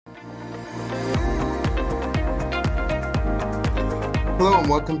Hello and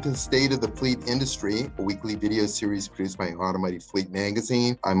welcome to the State of the Fleet Industry, a weekly video series produced by Automotive Fleet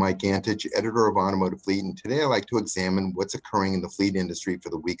magazine. I'm Mike Antich, editor of Automotive Fleet, and today I'd like to examine what's occurring in the fleet industry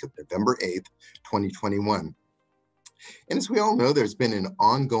for the week of November 8th, 2021. And as we all know, there's been an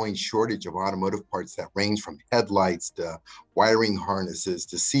ongoing shortage of automotive parts that range from headlights to wiring harnesses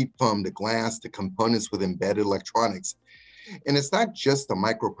to seat foam to glass to components with embedded electronics. And it's not just a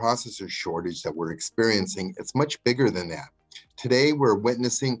microprocessor shortage that we're experiencing, it's much bigger than that. Today, we're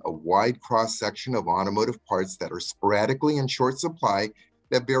witnessing a wide cross-section of automotive parts that are sporadically in short supply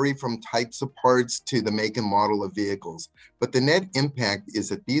that vary from types of parts to the make and model of vehicles. But the net impact is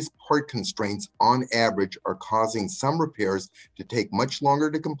that these part constraints on average are causing some repairs to take much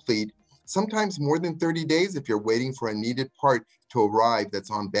longer to complete, sometimes more than 30 days if you're waiting for a needed part to arrive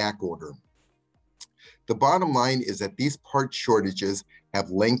that's on back order. The bottom line is that these part shortages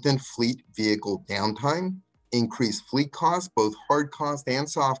have lengthened fleet vehicle downtime, increased fleet costs, both hard costs and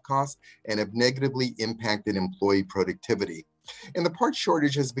soft costs, and have negatively impacted employee productivity. And the part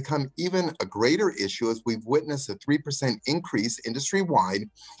shortage has become even a greater issue as we've witnessed a 3% increase industry-wide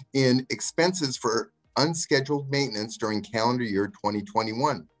in expenses for unscheduled maintenance during calendar year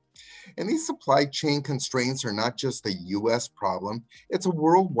 2021. And these supply chain constraints are not just a US problem, it's a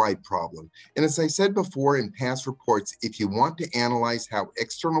worldwide problem. And as I said before in past reports, if you want to analyze how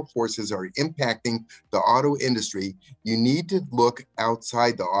external forces are impacting the auto industry, you need to look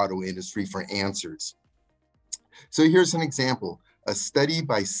outside the auto industry for answers. So here's an example, a study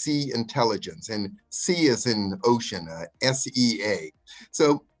by Sea Intelligence, and Sea is in ocean, SEA.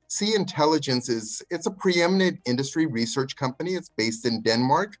 So Sea Intelligence it's a preeminent industry research company. It's based in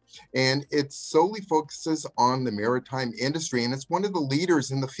Denmark, and it solely focuses on the maritime industry, and it's one of the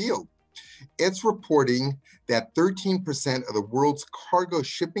leaders in the field. It's reporting that 13% of the world's cargo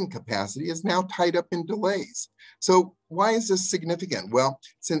shipping capacity is now tied up in delays. So why is this significant? Well,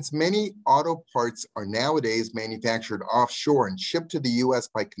 since many auto parts are nowadays manufactured offshore and shipped to the US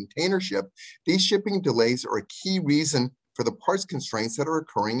by container ship, these shipping delays are a key reason for the parts constraints that are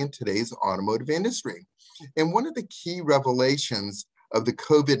occurring in today's automotive industry. And one of the key revelations of the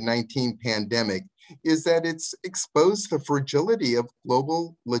COVID-19 pandemic is that it's exposed the fragility of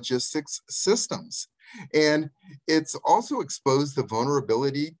global logistics systems. And it's also exposed the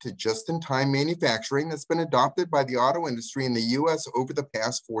vulnerability to just-in-time manufacturing that's been adopted by the auto industry in the US over the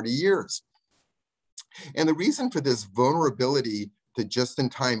past 40 years. And the reason for this vulnerability to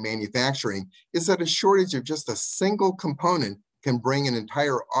just-in-time manufacturing is that a shortage of just a single component can bring an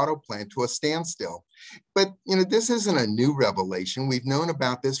entire auto plant to a standstill. But this isn't a new revelation. We've known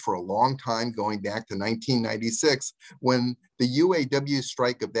about this for a long time, going back to 1996, when the UAW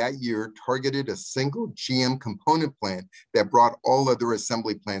strike of that year targeted a single GM component plant that brought all other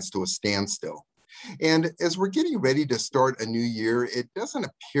assembly plants to a standstill. And as we're getting ready to start a new year, it doesn't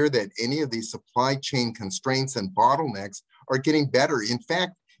appear that any of these supply chain constraints and bottlenecks are getting better. In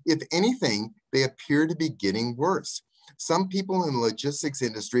fact, if anything, they appear to be getting worse. Some people in the logistics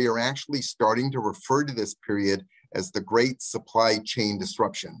industry are actually starting to refer to this period as the Great Supply Chain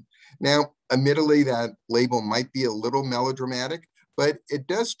Disruption. Now, admittedly, that label might be a little melodramatic, but it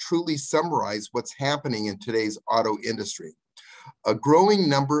does truly summarize what's happening in today's auto industry. A growing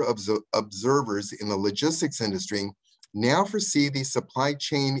number of observers in the logistics industry now foresee these supply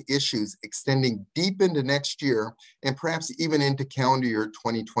chain issues extending deep into next year and perhaps even into calendar year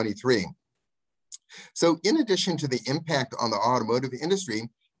 2023. So in addition to the impact on the automotive industry,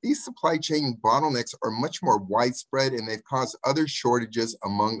 these supply chain bottlenecks are much more widespread, and they've caused other shortages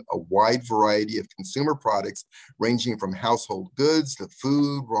among a wide variety of consumer products, ranging from household goods to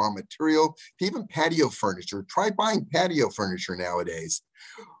food, raw material, to even patio furniture. Try buying patio furniture nowadays.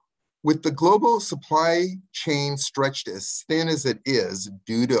 With the global supply chain stretched as thin as it is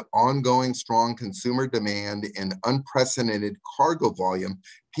due to ongoing strong consumer demand and unprecedented cargo volume,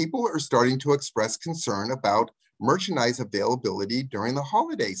 people are starting to express concern about merchandise availability during the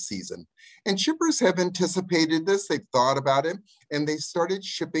holiday season. And shippers have anticipated this, they've thought about it, and they started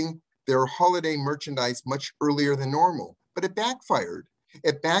shipping their holiday merchandise much earlier than normal, but it backfired.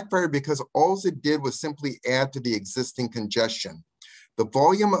 It backfired because all it did was simply add to the existing congestion. The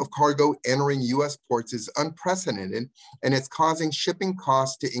volume of cargo entering US ports is unprecedented, and it's causing shipping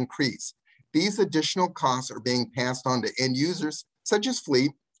costs to increase. These additional costs are being passed on to end users, such as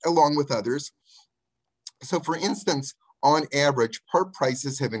fleet, along with others. So for instance, on average, part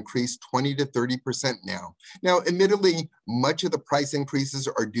prices have increased 20 to 30% now. Now, admittedly, much of the price increases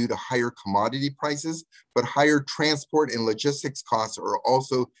are due to higher commodity prices, but higher transport and logistics costs are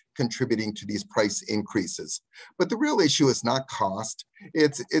also contributing to these price increases. But the real issue is not cost.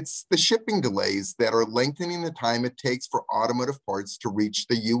 It's the shipping delays that are lengthening the time it takes for automotive parts to reach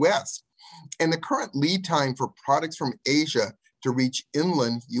the US. And the current lead time for products from Asia to reach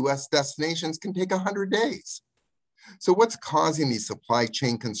inland US destinations can take 100 days. So what's causing these supply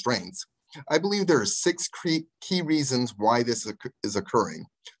chain constraints? I believe there are 6 key reasons why this is occurring.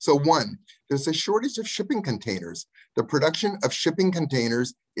 So 1, there's a shortage of shipping containers. The production of shipping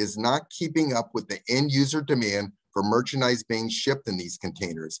containers is not keeping up with the end user demand for merchandise being shipped in these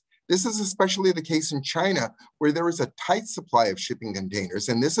containers. This is especially the case in China, where there is a tight supply of shipping containers,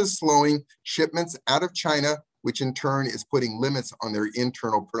 and this is slowing shipments out of China, which in turn is putting limits on their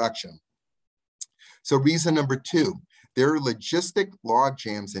internal production. So reason number 2, there are logistic log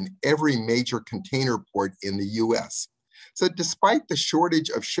jams in every major container port in the US. So despite the shortage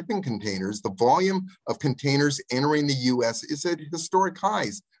of shipping containers, the volume of containers entering the US is at historic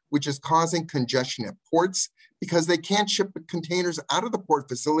highs, which is causing congestion at ports because they can't ship the containers out of the port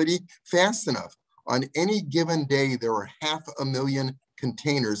facility fast enough. On any given day, there are 500,000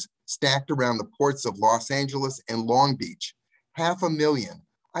 containers stacked around the ports of Los Angeles and Long Beach. 500,000.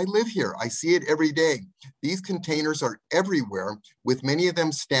 I live here. I see it every day. These containers are everywhere, with many of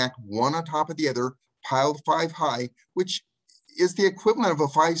them stacked one on top of the other, piled 5 high, which is the equivalent of a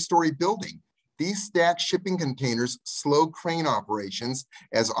 5-story building. These stacked shipping containers slow crane operations,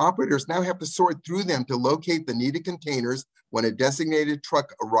 as operators now have to sort through them to locate the needed containers when a designated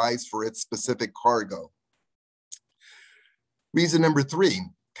truck arrives for its specific cargo. Reason number 3,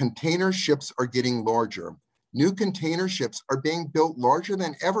 container ships are getting larger. New container ships are being built larger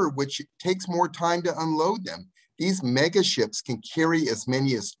than ever, which takes more time to unload them. These mega ships can carry as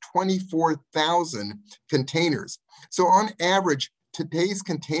many as 24,000 containers. So on average, today's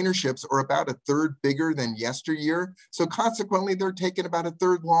container ships are about 1/3 bigger than yesteryear. So consequently, they're taking about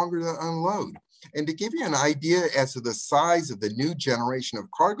 1/3 longer to unload. And to give you an idea as to the size of the new generation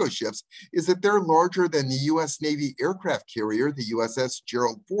of cargo ships is that they're larger than the US Navy aircraft carrier, the USS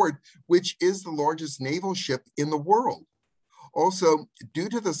Gerald Ford, which is the largest naval ship in the world. Also, due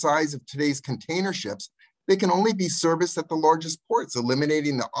to the size of today's container ships, they can only be serviced at the largest ports,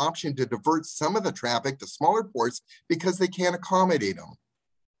 eliminating the option to divert some of the traffic to smaller ports because they can't accommodate them.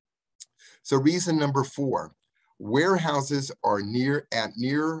 So reason number 4, warehouses are at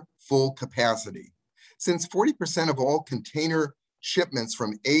near full capacity. Since 40% of all container shipments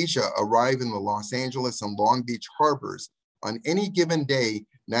from Asia arrive in the Los Angeles and Long Beach harbors, on any given day,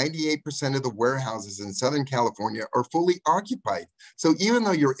 98% of the warehouses in Southern California are fully occupied. So even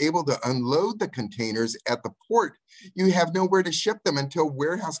though you're able to unload the containers at the port, you have nowhere to ship them until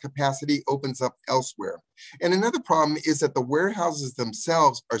warehouse capacity opens up elsewhere. And another problem is that the warehouses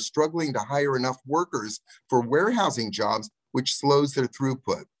themselves are struggling to hire enough workers for warehousing jobs, which slows their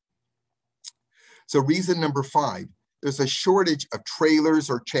throughput. So reason number 5, there's a shortage of trailers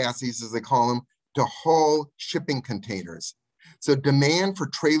or chassis, as they call them, to haul shipping containers. So demand for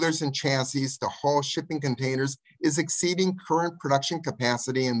trailers and chassis to haul shipping containers is exceeding current production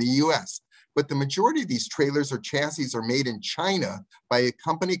capacity in the US. But the majority of these trailers or chassis are made in China by a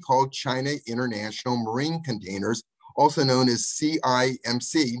company called China International Marine Containers, also known as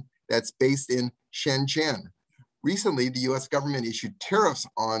CIMC, that's based in Shenzhen. Recently, the US government issued tariffs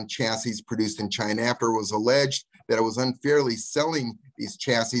on chassis produced in China after it was alleged that it was unfairly selling these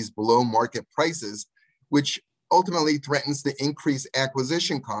chassis below market prices, which ultimately threatens to increase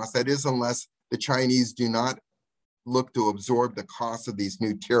acquisition costs. That is, unless the Chinese do not look to absorb the cost of these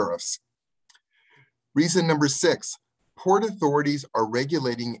new tariffs. Reason number 6, port authorities are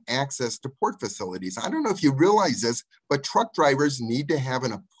regulating access to port facilities. I don't know if you realize this, but truck drivers need to have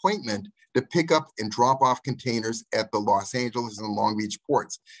an appointment to pick up and drop off containers at the Los Angeles and Long Beach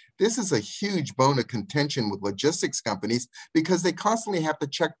ports. This is a huge bone of contention with logistics companies because they constantly have to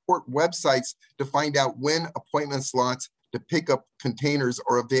check port websites to find out when appointment slots to pick up containers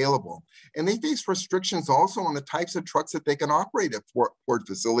are available. And they face restrictions also on the types of trucks that they can operate at port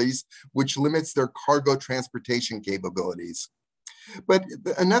facilities, which limits their cargo transportation capabilities. But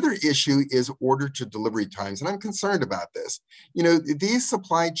another issue is order to delivery times, and I'm concerned about this. You know, these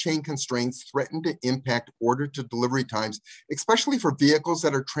supply chain constraints threaten to impact order to delivery times, especially for vehicles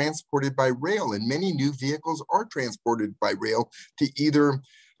that are transported by rail, and many new vehicles are transported by rail to either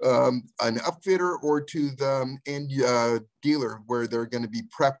an upfitter or to the end dealer where they're going to be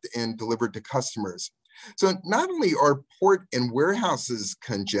prepped and delivered to customers. So not only are port and warehouses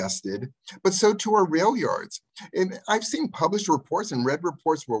congested, but so too are rail yards. And I've seen published reports and read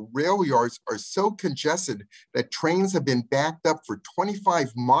reports where rail yards are so congested that trains have been backed up for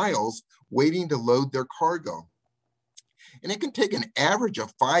 25 miles waiting to load their cargo. And it can take an average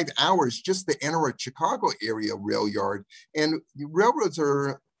of 5 hours just to enter a Chicago area rail yard. And railroads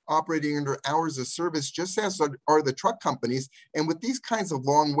are operating under hours of service, just as are the truck companies. And with these kinds of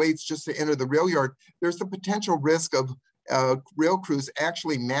long waits just to enter the rail yard, there's the potential risk of rail crews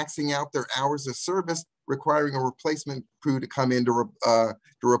actually maxing out their hours of service, requiring a replacement crew to come in to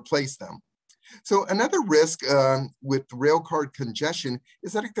replace them. So another risk with rail car congestion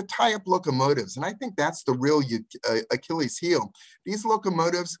is that it could tie up locomotives. And I think that's the real Achilles heel. These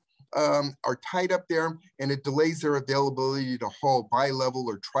locomotives are tied up there, and it delays their availability to haul bi-level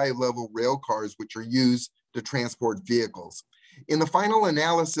or tri-level rail cars, which are used to transport vehicles. In the final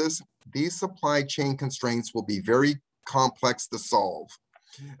analysis, these supply chain constraints will be very complex to solve.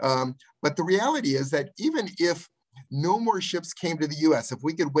 But the reality is that even if no more ships came to the US, if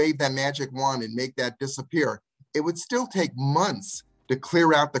we could wave that magic wand and make that disappear, it would still take months to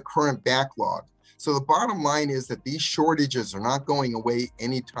clear out the current backlog. So the bottom line is that these shortages are not going away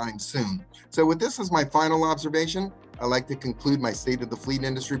anytime soon. So with this as my final observation, I'd like to conclude my State of the Fleet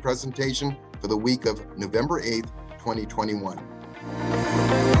Industry presentation for the week of November 8th, 2021.